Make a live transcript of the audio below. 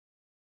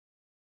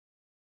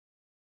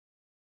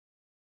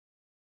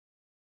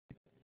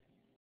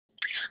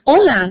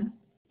Hola!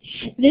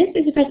 This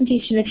is a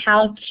presentation of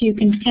how to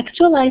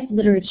contextualize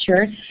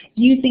literature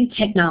using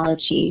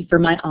technology for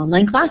my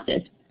online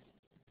classes.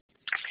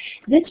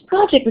 This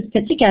project was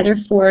put together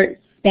for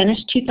Spanish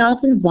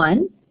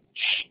 2001,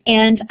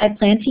 and I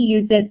plan to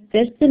use it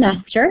this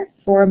semester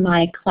for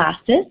my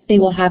classes. They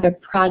will have a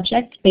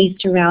project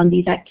based around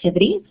these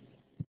activities.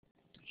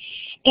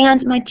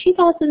 And my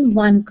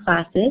 2001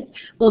 classes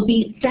will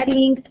be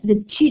studying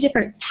the two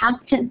different past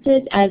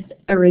tenses as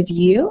a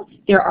review.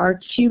 There are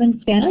two in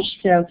Spanish,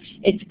 so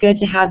it's good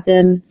to have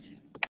them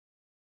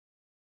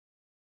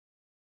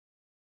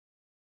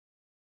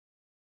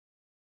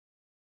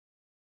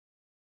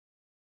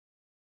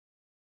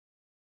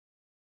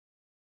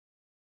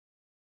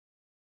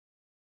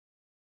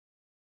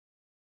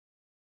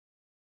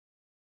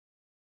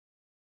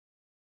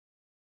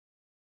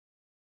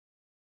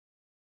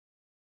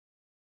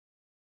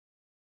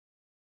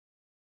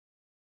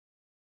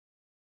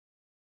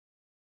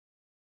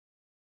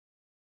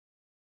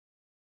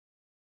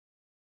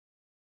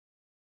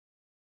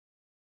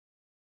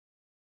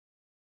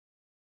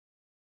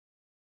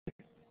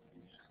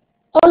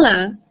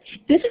Hola!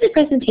 This is a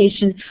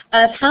presentation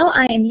of how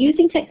I am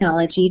using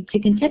technology to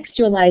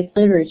contextualize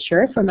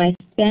literature for my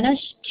Spanish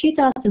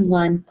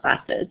 2001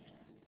 classes.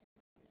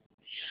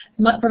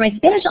 For my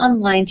Spanish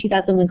Online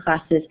 2001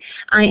 classes,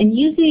 I am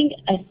using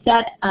a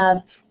set of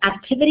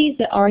activities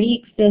that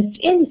already exist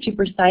in the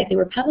super site that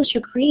were published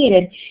or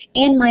created,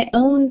 and my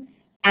own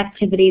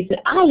activities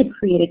that I have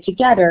created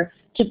together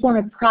to form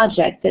a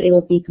project that they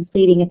will be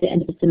completing at the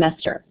end of the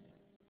semester.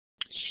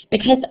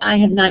 Because I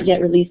have not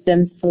yet released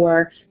them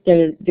for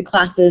the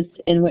classes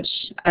in which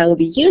I will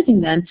be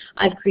using them,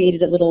 I've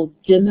created a little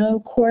demo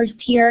course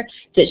here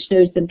that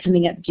shows them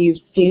coming up due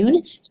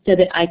soon so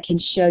that I can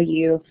show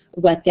you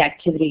what the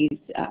activities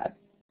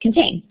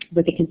contain,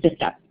 what they consist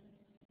of.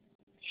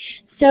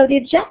 So the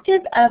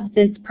objective of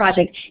this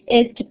project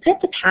is to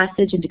put the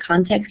passage into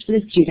context for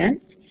the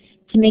students,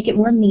 to make it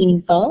more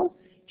meaningful,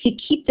 to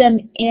keep them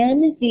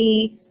in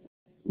the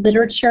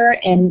literature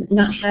and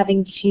not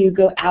having to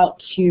go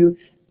out to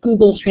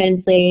Google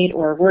Translate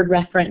or Word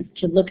Reference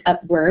to look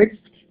up words,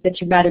 but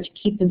to rather to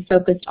keep them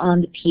focused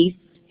on the piece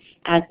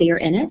as they are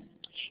in it,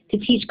 to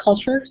teach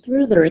culture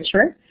through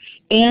literature,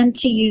 and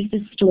to use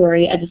the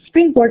story as a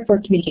springboard for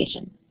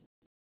communication.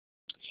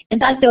 In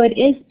fact, though it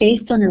is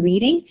based on a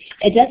reading,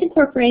 it does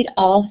incorporate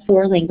all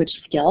 4 language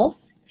skills.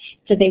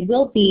 So they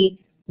will be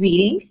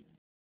reading,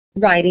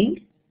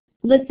 writing,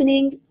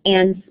 listening,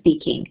 and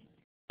speaking,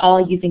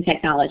 all using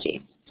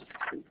technology.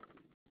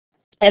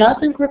 It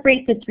also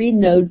incorporates the 3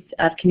 modes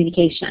of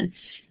communication: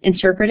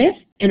 interpretive,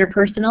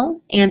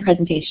 interpersonal, and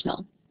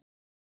presentational.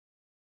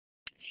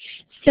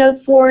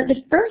 So for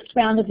the first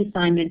round of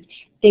assignments,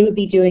 they would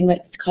be doing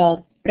what's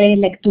called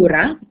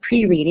pre-lectura,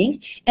 pre-reading,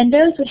 and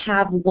those would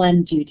have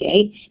 1 due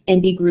date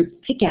and be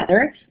grouped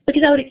together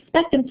because I would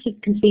expect them to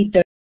complete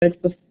those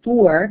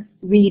before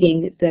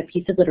reading the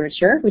piece of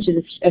literature, which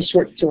is a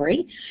short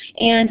story,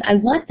 and I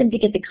want them to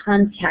get the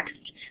context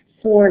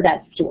for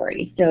that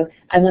story. So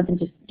I want them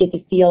to get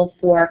the feel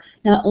for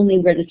not only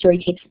where the story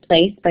takes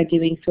place by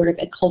doing sort of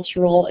a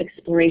cultural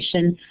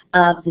exploration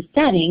of the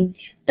setting,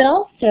 but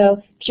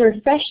also to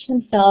refresh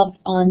themselves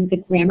on the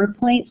grammar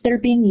points that are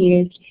being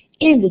used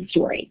in the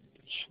story.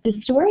 The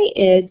story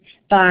is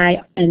by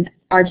an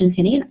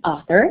Argentinian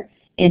author,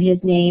 and his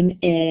name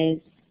is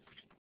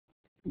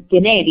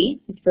Deneri.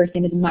 His first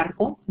name is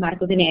Marco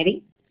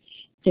Deneri.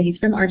 So he's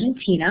from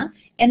Argentina,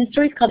 and the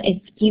story is called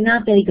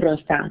Esquina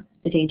Peligrosa,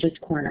 the dangerous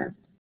corner.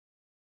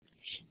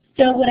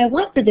 So what I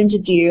want for them to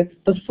do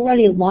before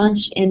they launch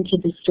into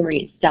the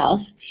story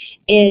itself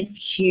is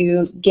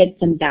to get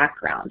some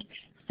background.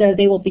 So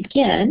they will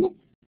begin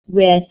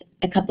with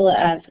a couple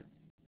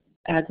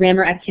of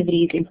grammar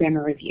activities and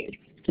grammar reviews.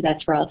 So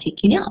that's where I'll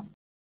take you now.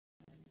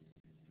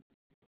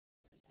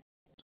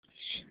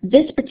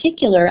 This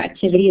particular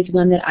activity is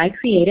one that I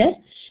created.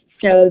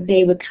 So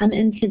they would come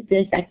into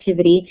this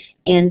activity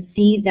and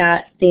see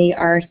that they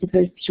are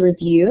supposed to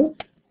review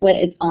what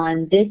is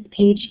on this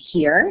page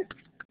here.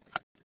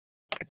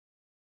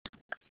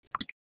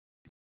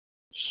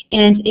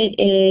 And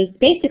it is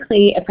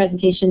basically a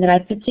presentation that I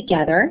put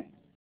together.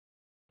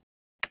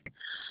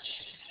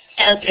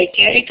 El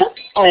pretérito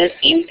o el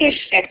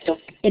imperfecto.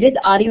 It is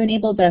audio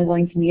enabled, but I'm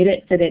going to mute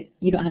it so that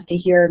you don't have to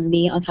hear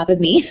me on top of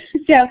me.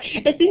 So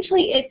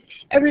essentially it's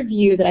a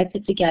review that I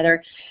put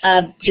together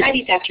of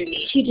after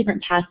me. 2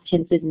 different past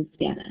tenses in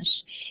Spanish.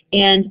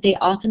 And they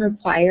often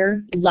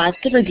require lots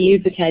of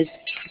reviews because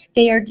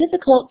they are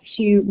difficult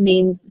to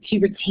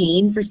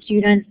retain for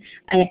students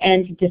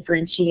and to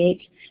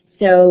differentiate.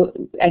 So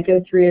I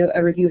go through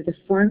a review of the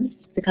forms,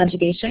 the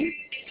conjugation,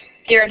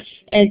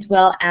 as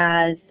well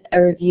as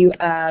a review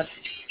of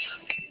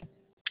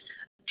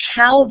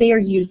how they are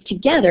used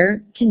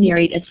together to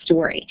narrate a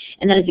story.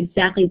 And that is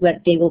exactly what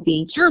they will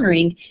be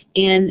encountering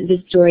in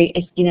the story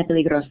Esquina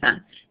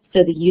Peligrosa.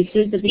 So the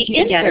uses of the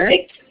 2 together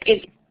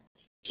is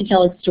to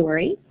tell a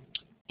story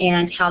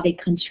and how they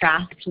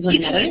contrast one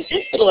another. Use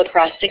this little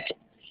acrostic.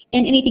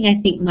 And anything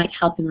I think might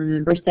help them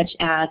remember, such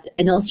as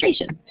an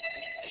illustration.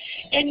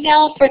 And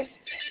now for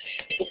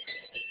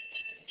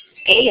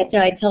so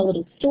I tell a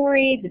little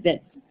story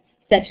that's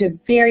set to a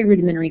very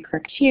rudimentary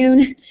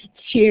cartoon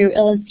to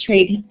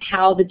illustrate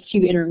how the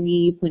two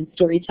interweave when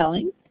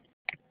storytelling.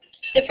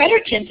 the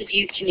predator tense is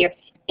used to near.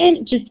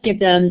 And just give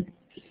them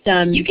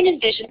some You can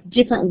envision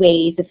different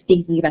ways of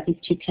thinking about these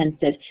two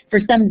tenses. For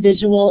some,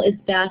 visual is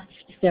best,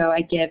 so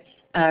I give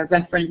a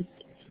reference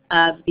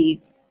of the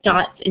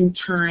dots in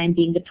time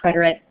being the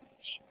preterite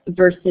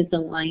versus the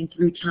line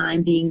through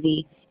time being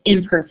the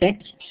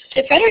imperfect.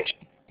 the predator.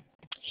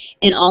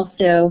 And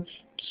also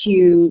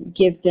to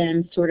give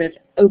them sort of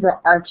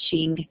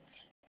overarching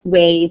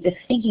ways of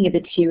thinking of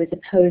the two as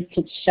opposed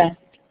to just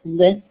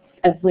lists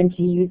of when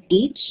to use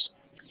each.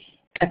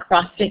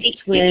 Acrostics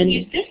when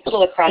use this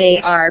little acrostic. they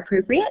are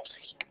appropriate.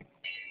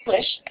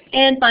 English.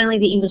 And finally,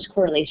 the English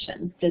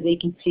correlation, so they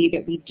can see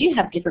that we do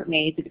have different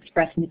ways of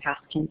expressing the past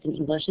tense in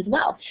English as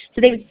well.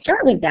 So they would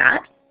start with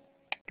that.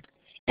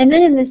 And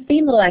then in this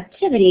same little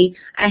activity,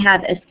 I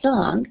have a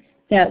song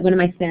that one of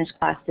my Spanish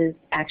classes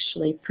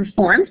actually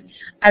performed.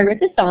 I wrote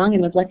the song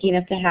and was lucky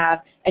enough to have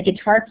a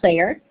guitar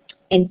player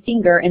and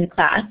singer in the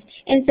class.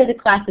 And so the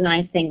class and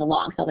I sang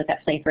along. So I'll let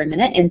that play for a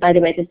minute. And by the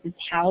way, this is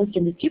housed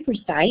in the super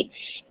site,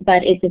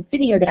 but it's a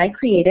video that I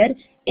created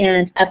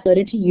and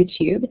uploaded to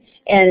YouTube.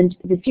 And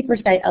the super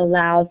site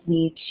allows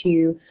me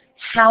to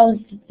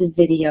house the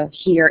video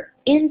here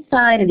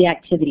inside of the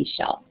activity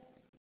shell.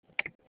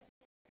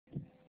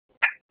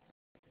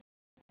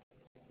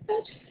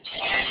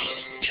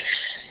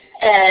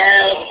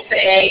 El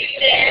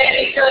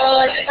pretérito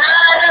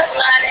para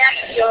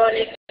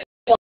variaciones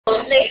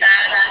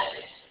complicadas.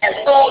 El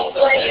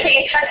poco es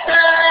que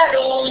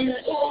pasaron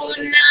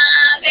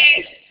una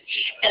vez.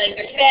 El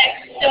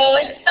perfecto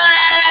es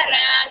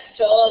para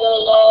todo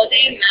lo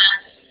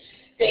demás.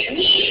 De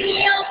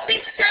niño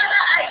pensaba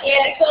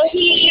ayer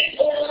cogí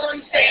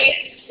un pez.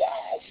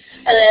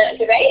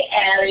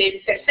 El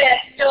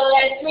imperfecto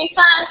es muy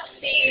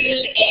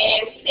fácil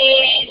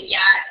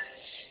enseñar.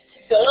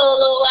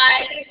 Solo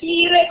hay tres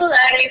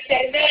irregulares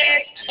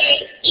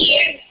en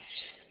ir.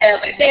 El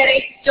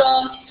pretérito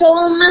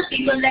toma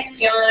 5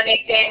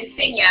 lecciones de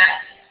enseñar.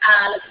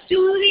 A los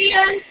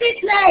estudiantes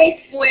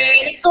les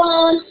puede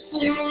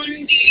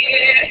confundir.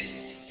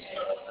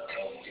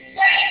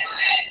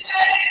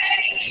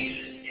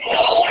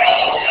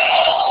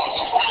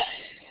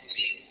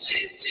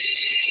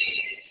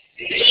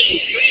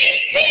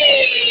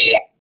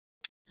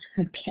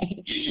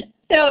 Okay,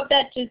 so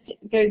that just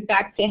goes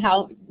back to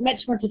how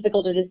much more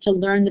difficult it is to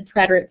learn the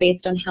preterite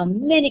based on how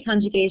many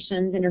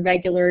conjugations and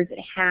irregulars it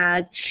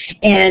has,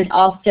 and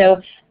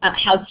also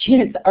how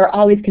students are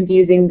always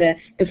confusing the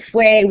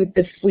fue with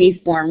the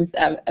fui forms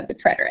of the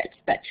preterite.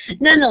 But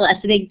nonetheless,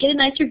 so they get a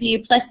nice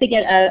review, plus they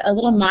get a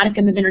little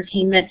modicum of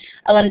entertainment.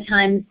 A lot of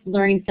times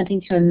learning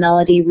something to a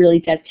melody really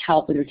does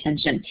help with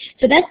retention.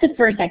 So that's the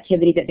first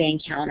activity that they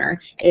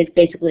encounter, is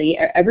basically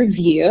a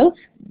review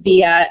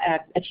via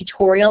a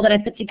tutorial that I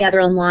put together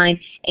online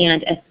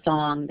and a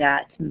song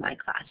that my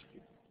class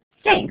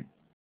sang.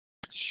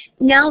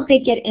 Now they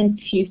get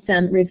into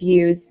some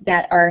reviews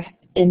that are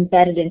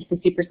embedded into the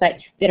SuperSite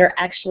that are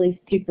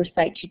actually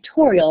SuperSite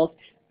tutorials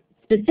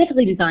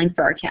specifically designed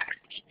for our text.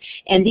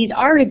 And these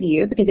are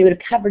reviewed because they would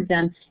have covered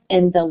them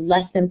in the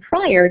lesson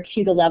prior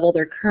to the level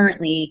they're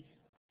currently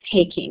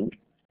taking.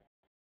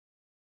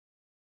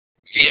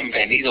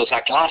 Bienvenidos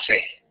a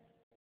clase.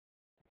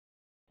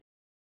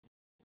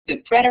 The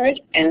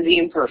preterite and the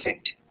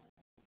imperfect.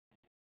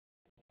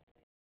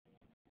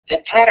 The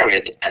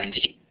preterite and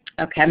the...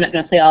 Okay, I'm not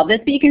going to play all this,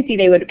 but you can see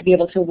they would be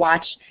able to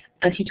watch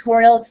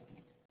tutorials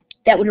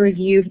that would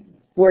review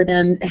for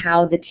them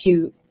how the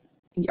two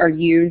are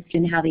used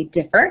and how they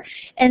differ.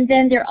 And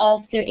then they're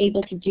also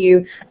able to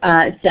do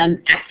some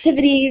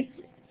activities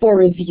for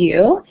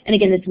review. And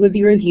again, this would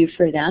be review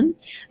for them.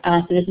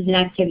 So this is an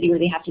activity where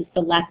they have to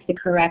select the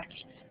correct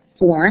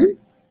form,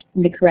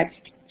 the correct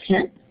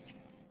tense.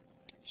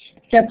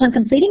 So upon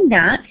completing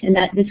that, and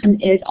this one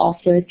is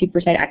also a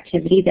SuperSite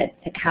activity that's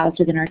housed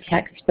within our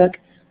textbook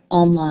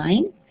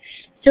online.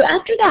 So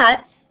after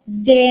that,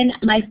 then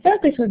my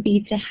focus would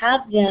be to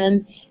have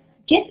them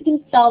get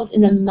themselves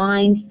in the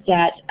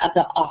mindset of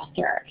the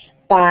author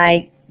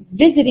by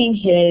visiting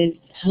his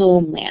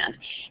homeland.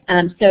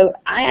 So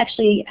I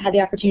actually had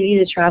the opportunity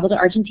to travel to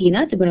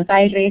Argentina, to Buenos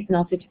Aires, and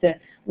also to the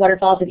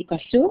waterfalls of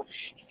Iguazu.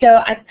 So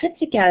I put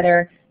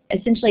together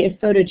essentially a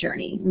photo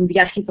journey, un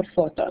viaje por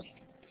fotos.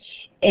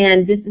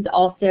 And this is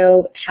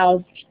also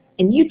housed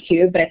in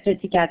YouTube, but I put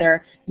it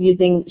together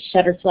using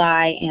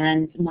Shutterfly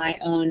and my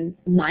own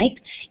mic.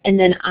 And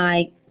then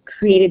I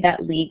created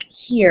that link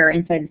here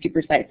inside the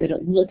SuperSite so that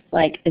it looks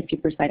like a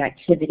SuperSite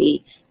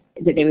activity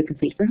that they would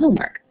complete for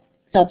homework.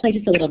 So I'll play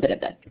just a little bit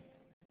of this.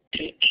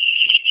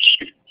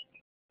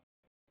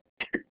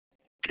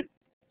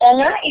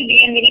 Hola y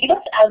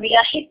bienvenidos al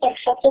viaje por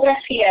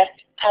fotografía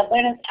a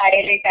Buenos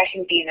Aires,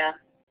 Argentina.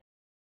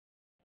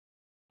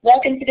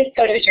 Welcome to this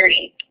photo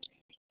journey.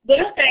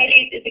 Buenos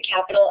Aires is the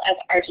capital of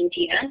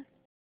Argentina.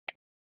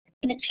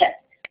 And it's a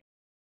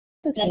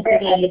Okay, number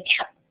of the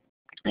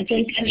I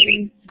gave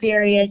some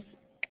various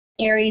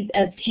areas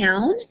of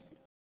town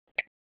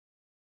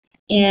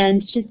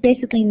and just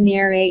basically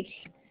narrate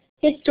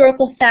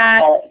historical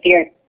facts,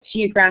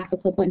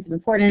 geographical points of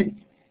importance,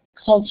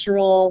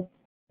 cultural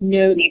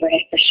notes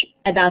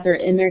about their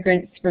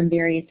immigrants from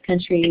various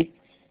countries.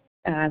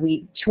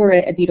 We tour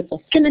a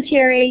beautiful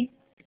cemetery,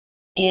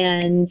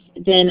 and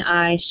then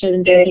I show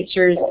them some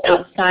pictures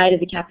outside of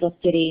the capital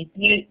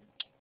city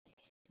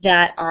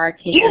that are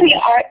taken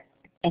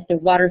at the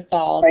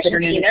waterfalls that are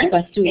known as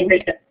Iguazu.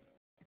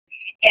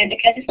 And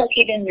because it's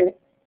located in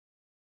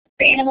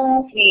the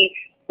animals, we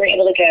were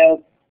able to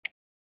go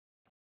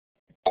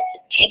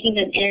taking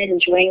them in and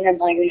enjoying them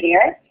while you're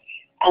there,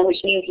 which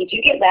means you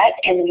do get wet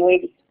and the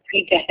noise is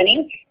pretty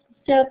deafening.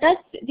 So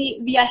that's the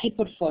viaje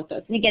por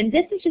fotos. And again,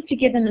 this is just to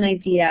give them an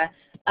idea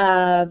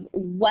of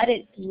what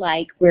it's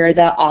like where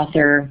the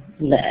author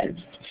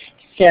lives.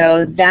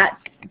 So that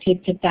to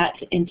put that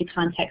into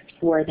context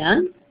for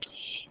them.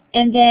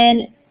 And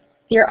then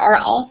there are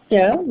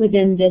also,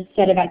 within this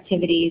set of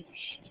activities,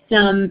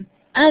 some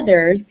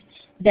others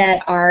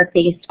that are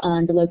based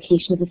on the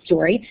location of the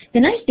story. The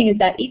nice thing is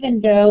that even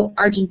though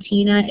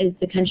Argentina is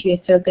the country of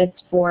focus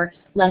for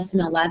Lesson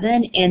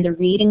 11 and the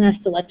reading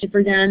that's selected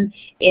for them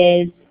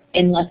is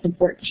in Lesson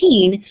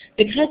 14,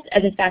 because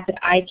of the fact that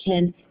I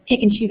can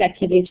pick and choose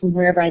activities from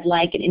wherever I'd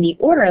like in any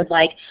order I'd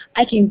like,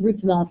 I can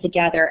group them all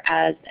together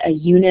as a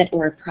unit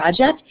or a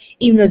project,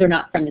 even though they're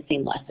not from the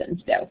same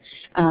lesson. So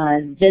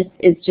this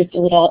is just a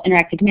little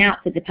interactive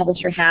map that the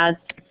publisher has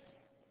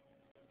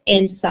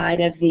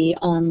inside of the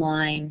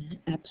online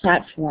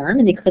platform,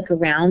 and they click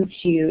around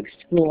to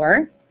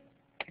explore.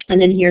 And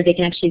then here they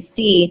can actually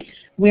see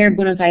where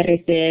Buenos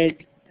Aires is,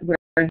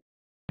 where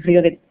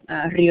Rio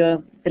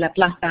de la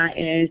Plata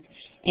is,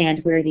 and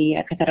where the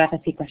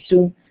Cataratas de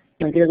Iguazu,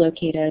 where they're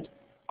located.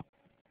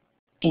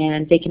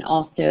 And they can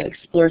also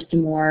explore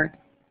some more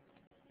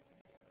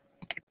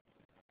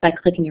by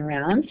clicking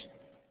around.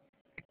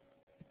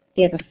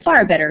 They have a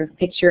far better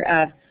picture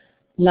of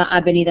La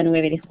Avenida 9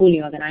 de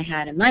Julio than I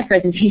had in my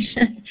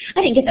presentation.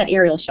 I didn't get that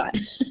aerial shot.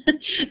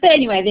 But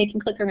anyway, they can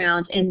click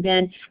around, and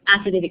then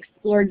after they've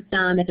explored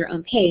some at their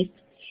own pace,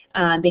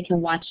 they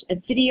can watch a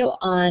video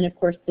on, of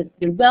course,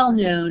 the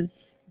well-known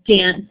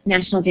dance,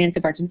 national dance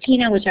of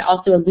Argentina, which I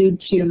also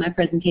allude to in my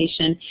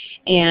presentation.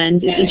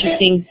 And it's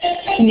interesting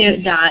to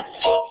note that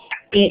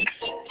it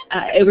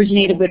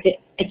originated with the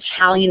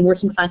Italian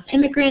working-class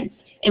immigrants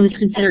and was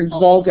considered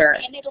vulgar.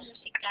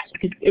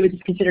 Because it was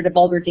considered a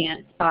vulgar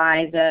dance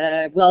by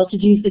the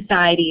well-to-do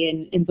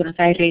society in Buenos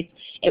Aires.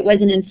 It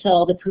wasn't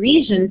until the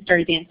Parisians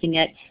started dancing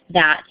it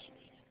that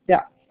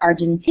the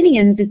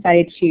Argentinians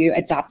decided to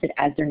adopt it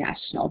as their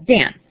national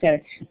dance. So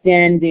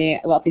then the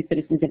wealthy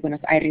citizens of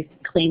Buenos Aires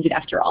claimed it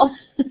after all.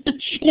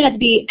 It had to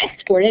be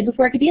exported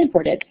before it could be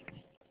imported.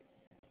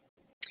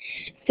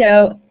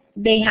 So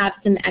they have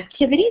some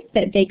activities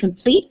that they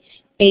complete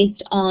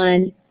based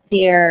on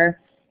their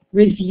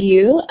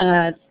review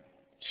of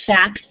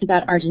facts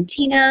about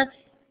Argentina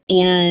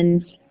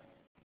and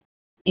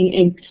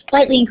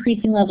slightly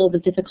increasing levels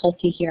of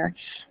difficulty here.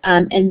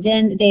 And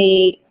then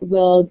they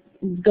will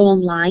go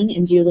online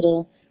and do a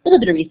little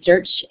bit of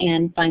research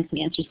and find some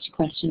answers to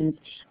questions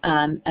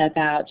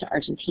about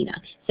Argentina.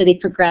 So they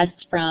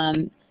progressed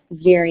from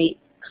very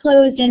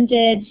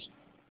closed-ended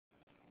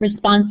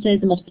responses,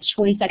 a multiple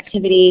choice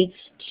activity,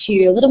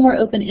 to a little more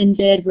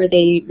open-ended where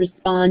they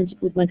respond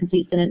with one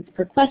complete sentence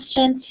per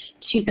question,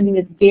 to something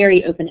that's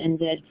very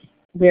open-ended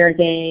where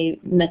they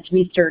must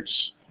research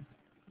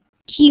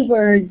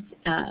keywords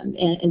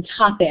and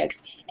topics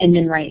and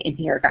then write in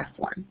paragraph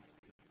form.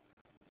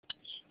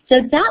 So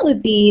that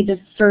would be the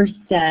first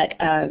set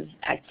of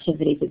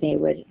activities that they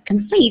would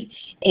complete,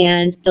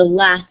 and the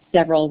last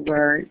several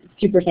were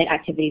superset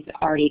activities that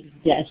already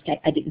exist.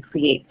 I didn't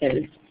create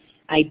those.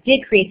 I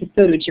did create the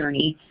photo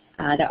journey.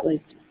 That was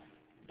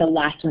the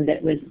last one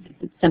that was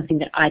something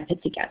that I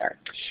put together.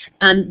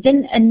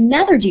 Then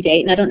another due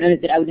date, and I don't know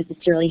that I would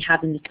necessarily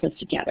have them this close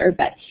together,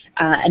 but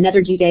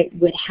another due date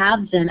would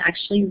have them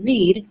actually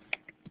read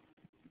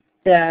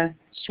the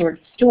short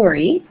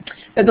story.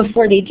 But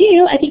before they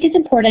do, I think it's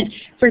important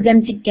for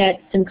them to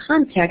get some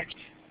context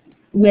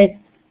with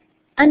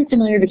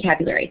unfamiliar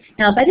vocabulary.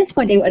 Now, by this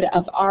point, they would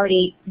have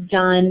already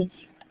done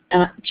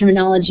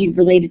terminology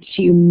related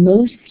to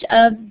most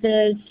of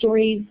the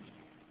story's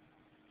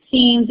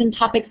themes and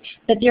topics,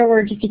 but there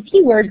were just a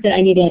few words that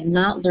I knew they had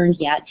not learned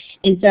yet.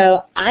 And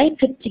so I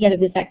put together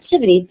this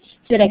activity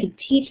so that I could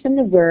teach them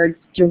the words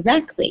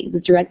directly,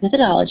 with direct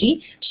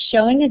methodology,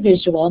 showing a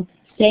visual,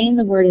 saying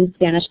the word in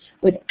Spanish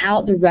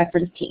without the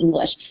reference to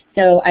English.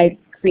 So I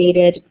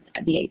created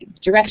the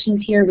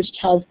directions here, which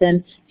tells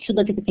them to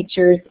look at the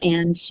pictures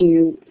and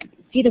to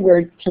see the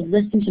words, to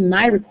listen to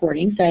my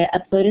recording. So I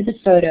uploaded the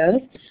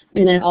photos,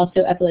 and I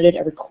also uploaded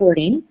a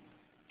recording.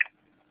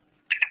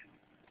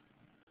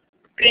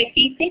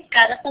 Repite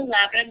cada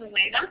palabra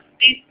nueva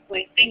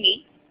después de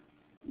mí.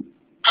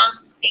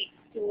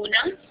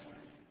 Aceitunas,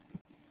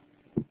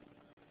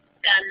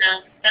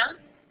 canasta,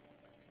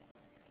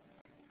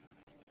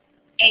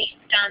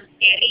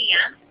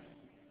 estantería,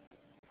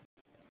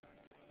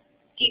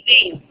 y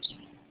veo.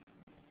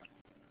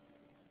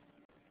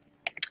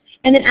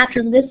 And then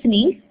after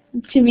listening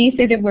to me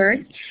say the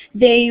words,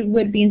 they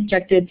would be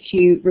instructed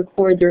to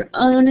record their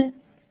own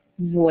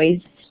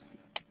voice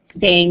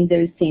saying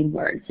those same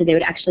words. So they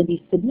would actually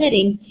be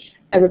submitting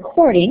a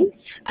recording.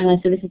 So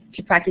this is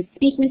to practice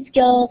speaking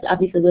skills,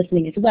 obviously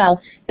listening as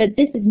well, but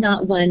this is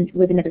not one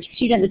with another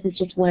student. This is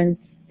just one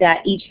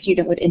that each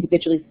student would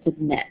individually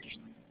submit.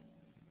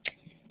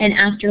 And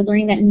after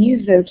learning that new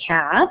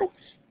vocab,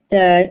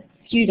 the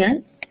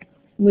students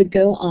would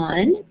go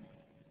on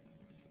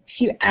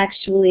to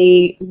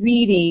actually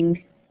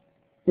reading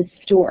the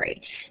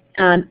story.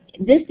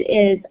 This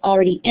is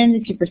already in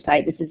the super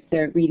site. This is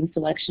the reading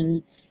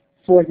selection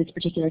for this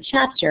particular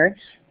chapter,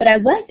 but I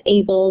was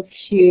able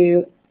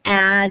to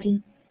add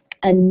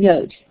a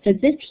note. So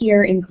this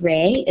here in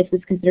gray is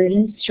what's considered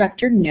an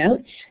instructor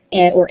note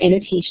or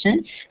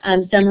annotation.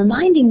 So I'm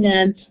reminding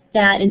them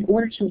that in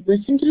order to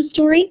listen to the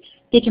story,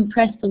 they can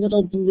press the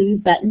little blue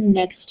button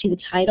next to the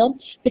title,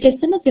 because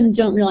some of them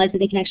don't realize that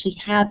they can actually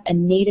have a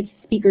native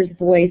speaker's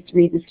voice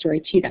read the story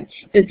to them.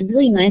 So it's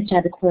really nice to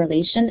have the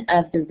correlation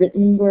of the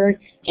written word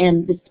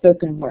and the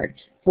spoken word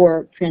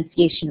for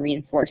pronunciation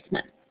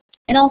reinforcement.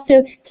 And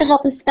also to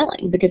help with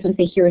spelling, because once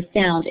they hear a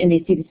sound and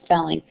they see the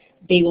spelling,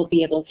 they will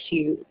be able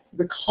to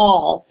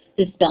recall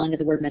the spelling of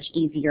the word much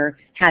easier,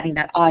 having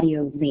that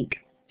audio link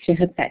to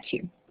hook that to.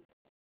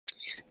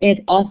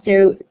 It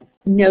also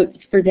notes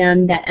for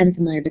them that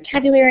unfamiliar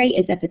vocabulary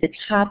is up at the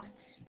top,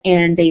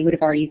 and they would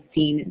have already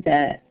seen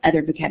the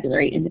other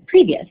vocabulary in the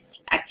previous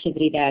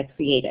activity that I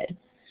created.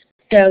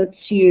 So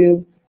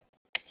to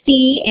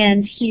see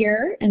and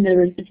hear, in other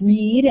words,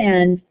 read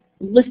and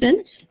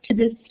listen to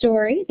this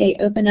story, they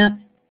open up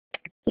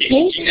the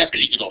page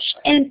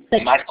and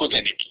click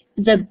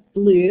the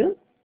blue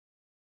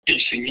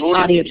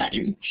audio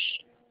button.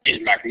 El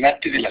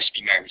magnate de las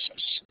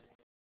finanzas,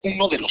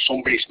 uno de los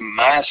hombres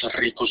más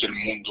ricos del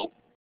mundo,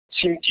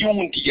 sintió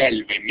un día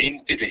el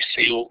vehemente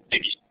deseo de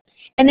visitar.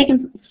 And they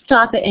can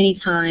stop at any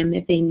time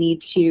if they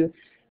need to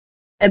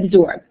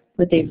absorb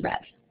what they've read.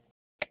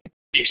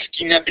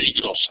 Esquina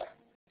peligrosa,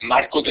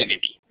 Marco de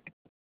Nevi.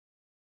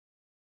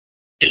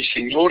 El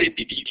señor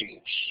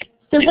Epidídimus.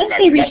 So once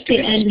they reach the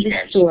end of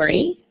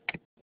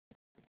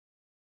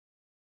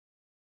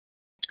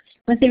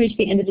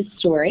the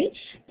story,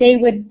 they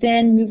would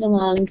then move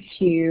along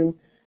to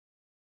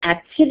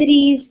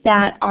activities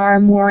that are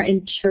more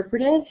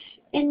interpretive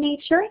in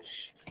nature.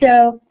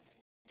 So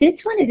this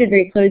one is a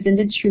very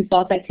closed-ended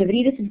true-false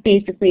activity. This is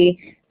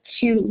basically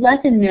to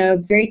let them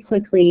know very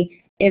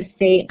quickly if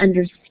they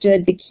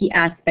understood the key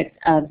aspects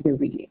of the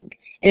reading.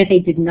 And if they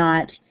did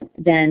not,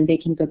 then they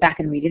can go back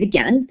and read it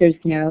again. There's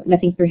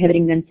nothing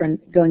prohibiting them from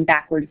going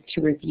backwards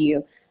to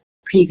review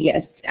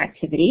previous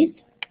activities.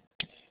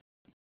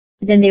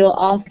 Then they will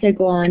also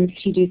go on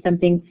to do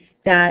something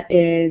that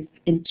is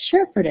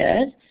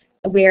interpretive,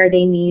 where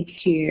they need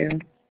to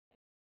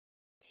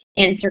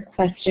answer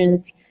questions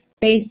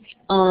based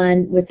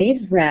on what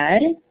they've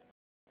read.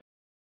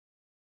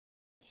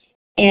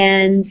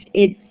 And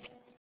it's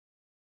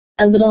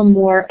a little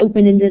more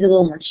open-ended, a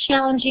little more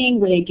challenging,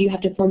 where they do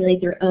have to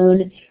formulate their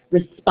own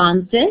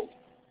responses.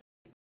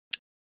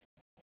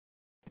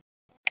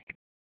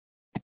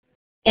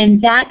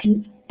 And that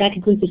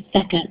concludes the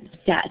second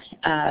set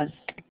of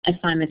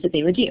assignments that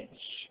they would do.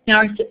 Now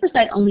our super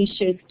site only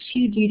shows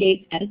 2 due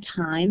dates at a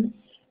time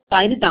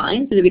by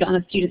design, so that we don't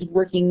have students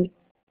working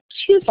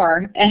too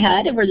far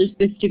ahead of where they're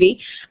supposed to be,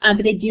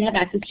 but they do have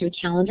access to a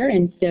calendar,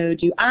 and so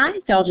do I.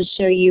 So I'll just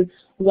show you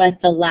what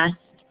the last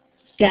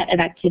set of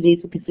activities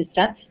will consist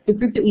of. The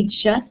group that we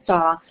just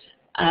saw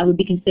would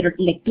be considered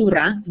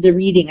lectura, the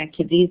reading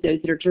activities, those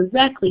that are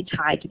directly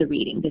tied to the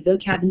reading, the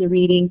vocab in the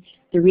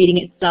reading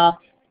itself,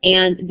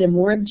 and the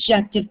more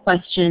objective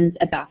questions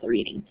about the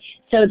reading.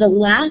 So the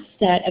last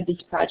set of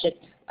this project,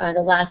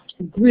 the last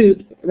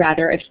group,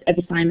 rather, of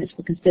assignments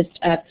will consist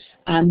of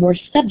more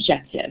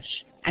subjective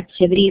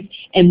activities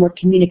and more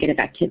communicative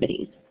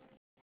activities.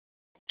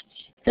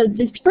 So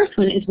this first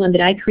one is one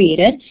that I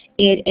created.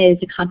 It is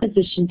a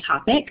composition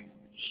topic,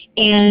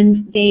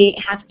 and they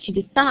have to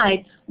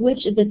decide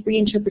which of the 3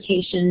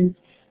 interpretations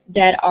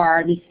that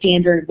are the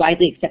standard,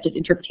 widely accepted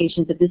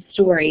interpretations of this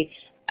story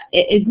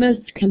is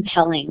most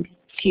compelling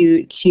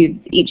to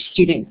each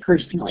student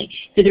personally.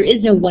 So there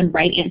is no one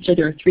right answer.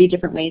 There are 3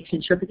 different ways to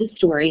interpret the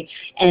story,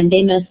 and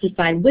they must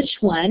decide which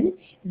one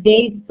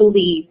they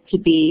believe to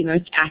be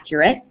most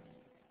accurate.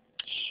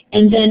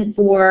 And then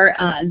for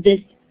this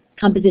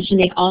composition,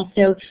 they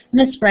also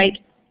must write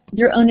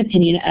their own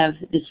opinion of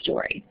the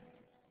story.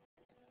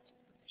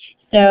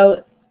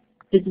 So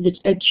this is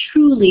a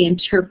truly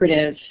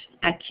interpretive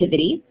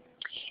activity.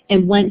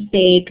 And once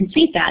they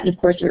complete that, and of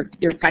course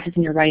they're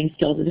practicing their writing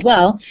skills as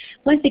well,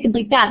 once they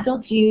complete that, they'll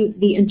do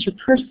the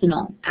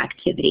interpersonal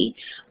activity,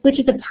 which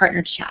is a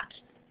partner chat.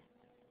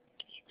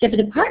 So for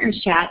the partner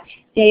chat,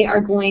 they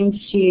are going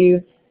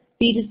to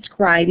be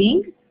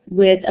describing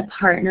with a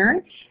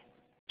partner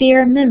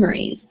their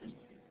memories.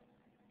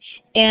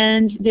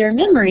 And their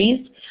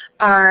memories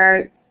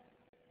are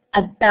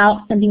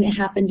about something that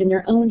happened in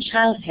their own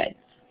childhood.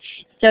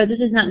 So this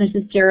is not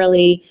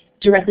necessarily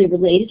directly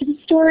related to the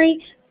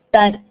story,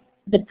 but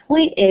the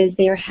point is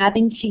they are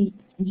having to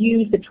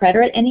use the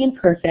preterite and the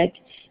imperfect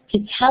to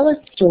tell a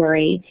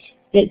story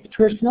that's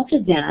personal to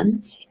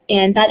them,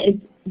 and that is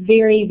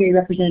very, very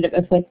representative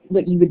of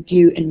what you would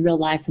do in real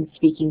life when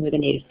speaking with a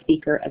native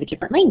speaker of a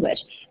different language.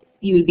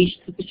 You would be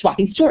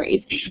swapping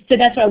stories. So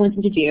that's what I want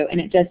them to do, and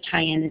it does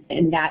tie in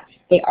that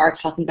they are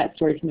talking about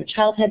stories from their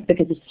childhood,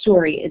 because the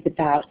story is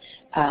about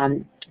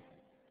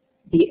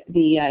the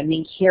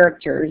main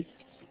character's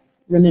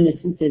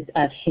reminiscences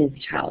of his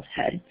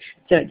childhood.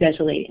 So it does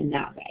relate in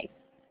that way.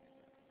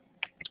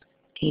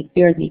 Okay,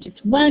 bear with me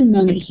just one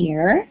moment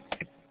here.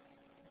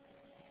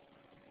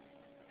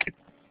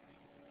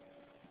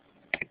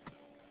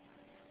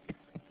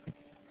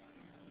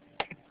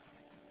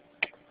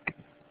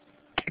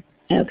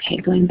 Okay,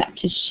 going back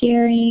to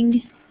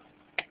sharing.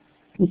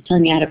 It's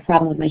telling me I had a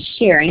problem with my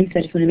sharing, so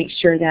I just want to make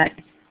sure that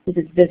this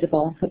is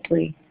visible.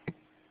 Hopefully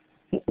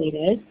it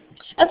is.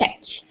 Okay,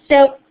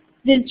 so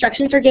the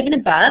instructions are given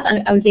above.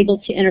 I was able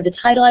to enter the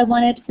title I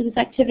wanted for this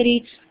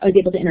activity. I was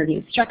able to enter the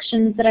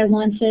instructions that I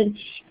wanted.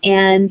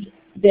 And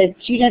the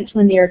students,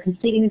 when they're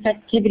completing this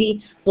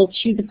activity, will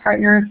choose a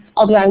partner,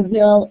 although I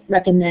will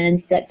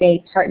recommend that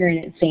they partner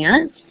in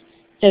advance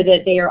so that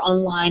they are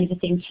online at the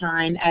same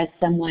time as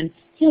someone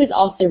who is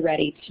also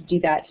ready to do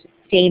that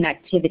same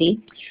activity.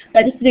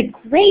 But this is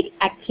a great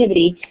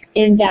activity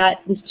in that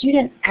the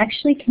students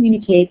actually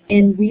communicate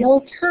in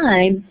real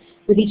time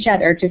with each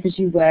other, just as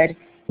you would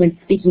when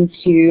speaking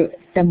to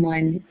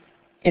someone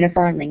in a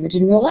foreign language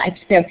in real life.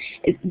 So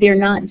they're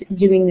not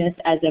doing this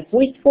as a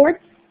voice board.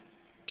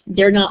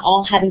 They're not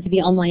all having to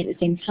be online at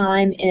the same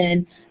time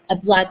in a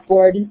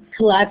Blackboard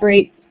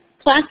Collaborate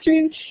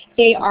classroom.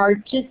 They are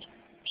just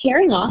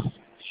pairing off,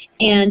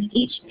 and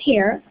each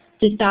pair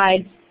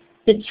decides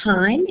the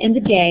time and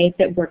the day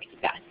that works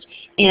best.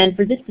 And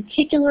for this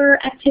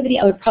particular activity,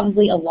 I would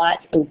probably allot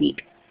a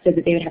week so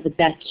that they would have the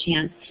best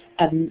chance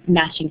of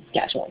matching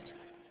schedules.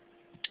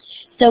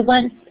 So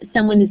once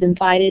someone is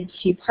invited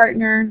to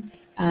partner,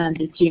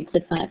 the student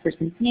clicks on that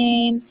person's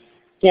name,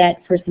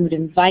 that person would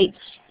invite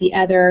the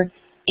other,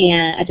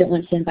 and I don't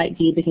want to invite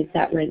Dee because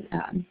that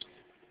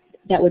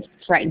would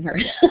frighten her.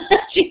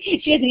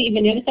 she doesn't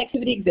even know this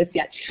activity exists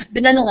yet.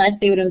 But nonetheless,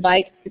 they would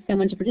invite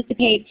someone to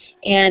participate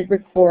and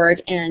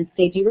record, and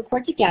they do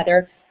record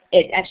together.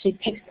 It actually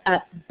picks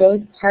up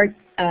both parts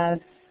of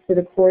the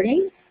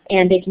recording,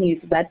 and they can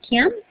use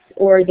webcams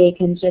or they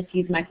can just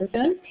use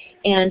microphones.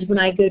 And when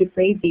I go to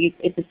grade these,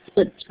 it's a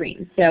split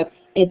screen. So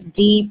it's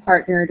Dee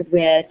partnered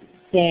with,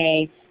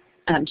 say,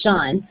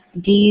 John.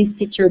 Dee's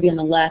picture will be on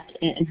the left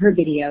in her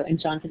video, and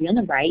John's will be on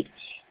the right.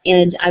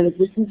 And I would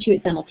listen to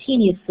it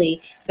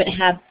simultaneously, but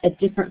have a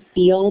different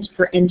field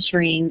for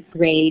entering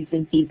grades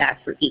and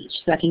feedback for each.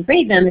 So I can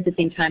grade them at the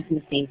same time from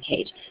the same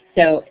page.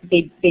 So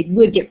they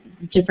would get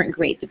different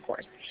grades, of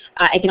course.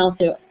 I can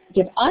also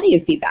give audio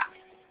feedback,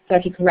 so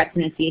I can correct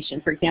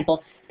pronunciation. For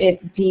example, if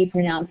Dee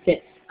pronounced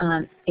it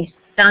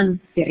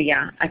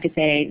estanteria, I could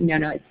say, no,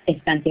 it's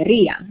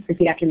estanteria.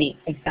 Repeat after me,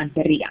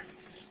 estanteria.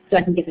 So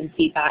I can give them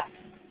feedback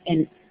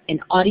in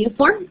audio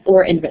form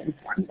or in written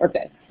form, or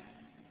both.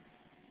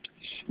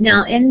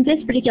 Now, in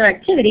this particular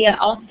activity, I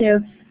also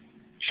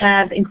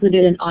have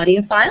included an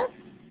audio file.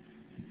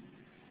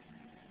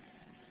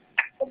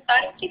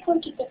 Comparte con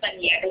tu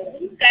compañero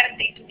un lugar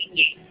de tu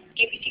niñez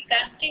que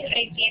visitaste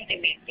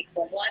recientemente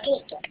como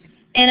adulto.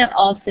 And I've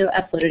also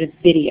uploaded a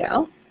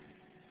video.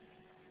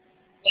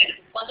 Bueno,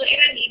 cuando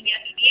era niña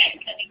vivía en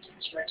Connecticut,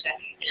 Georgia,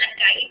 en la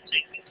calle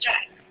Franklin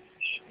Drive.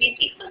 Mis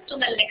hijos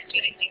toman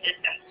lecciones de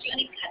natación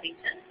en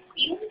Connecticut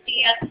y un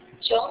día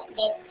yo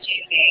los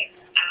llevé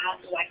a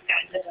la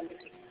casa donde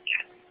vivía.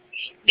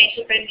 Me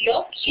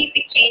sorprendió que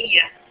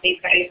pequeña me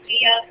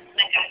parecía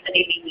la casa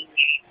de mi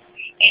niñez.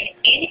 En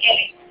el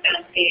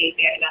instante de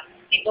verla,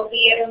 me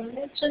volvieron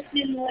muchas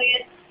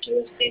memorias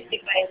dulces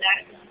de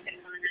bailar con mis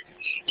hermanas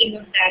y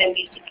montar en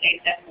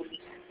bicicleta con mis.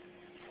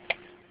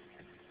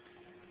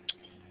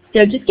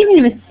 So just giving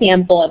them a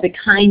sample of the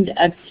kind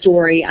of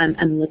story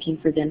I'm looking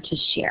for them to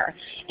share.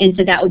 And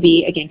so that would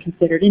be, again,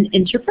 considered an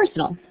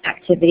interpersonal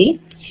activity.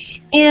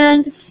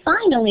 And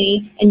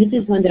finally, and this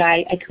is one that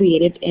I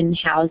created and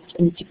housed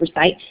in the super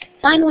site,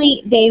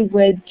 finally they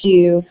would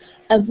do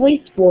a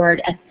voice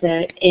board at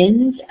the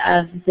end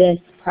of this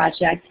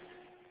project.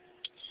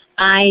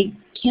 I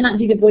cannot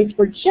do the voice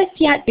board just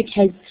yet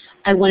because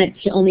I want it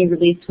to only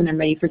release when I'm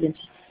ready for them to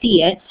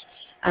see it.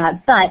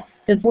 But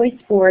the voice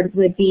board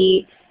would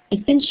be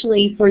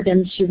essentially for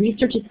them to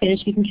research a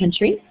Spanish-speaking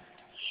country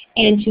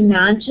and to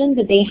imagine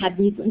that they had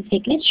recently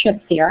taken a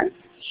trip there,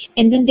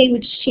 and then they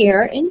would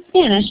share in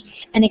Spanish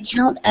an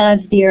account of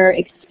their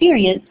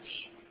experience,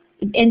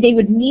 and they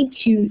would need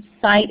to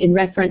cite and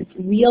reference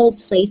real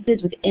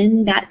places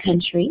within that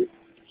country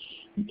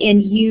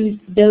and use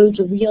those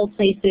real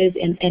places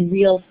and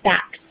real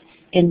facts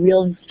and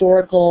real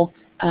historical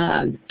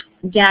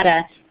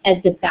data as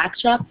the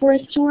backdrop for a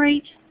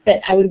story.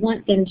 But I would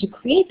want them to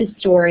create the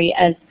story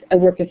as a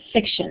work of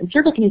fiction,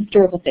 sort of like an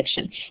historical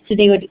fiction. So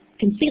they would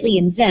completely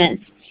invent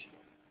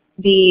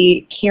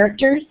the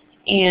characters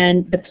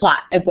and the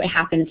plot of what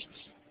happens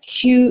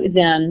to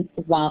them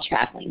while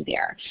traveling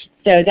there.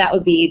 So that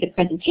would be the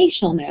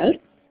presentational mode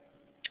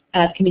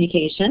of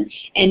communication,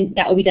 and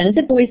that will be done as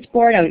a voice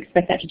board. I would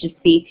expect that to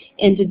just be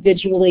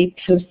individually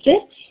posted,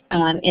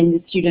 and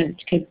the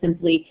students could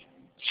simply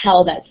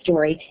tell that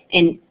story,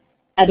 and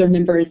other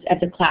members of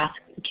the class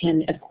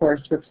can, of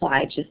course,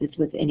 reply just as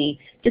with any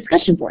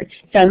discussion board.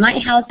 So I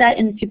might house that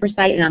in the super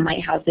site, and I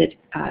might house it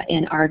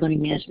in our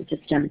learning management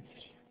system,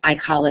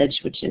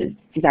 iCollege, which is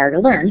Desire to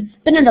Learn,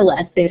 but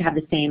nonetheless, they would have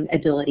the same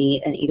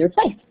ability in either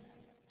place.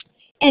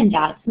 And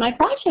that's my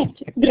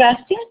project.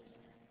 Gracias.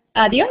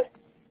 Adios.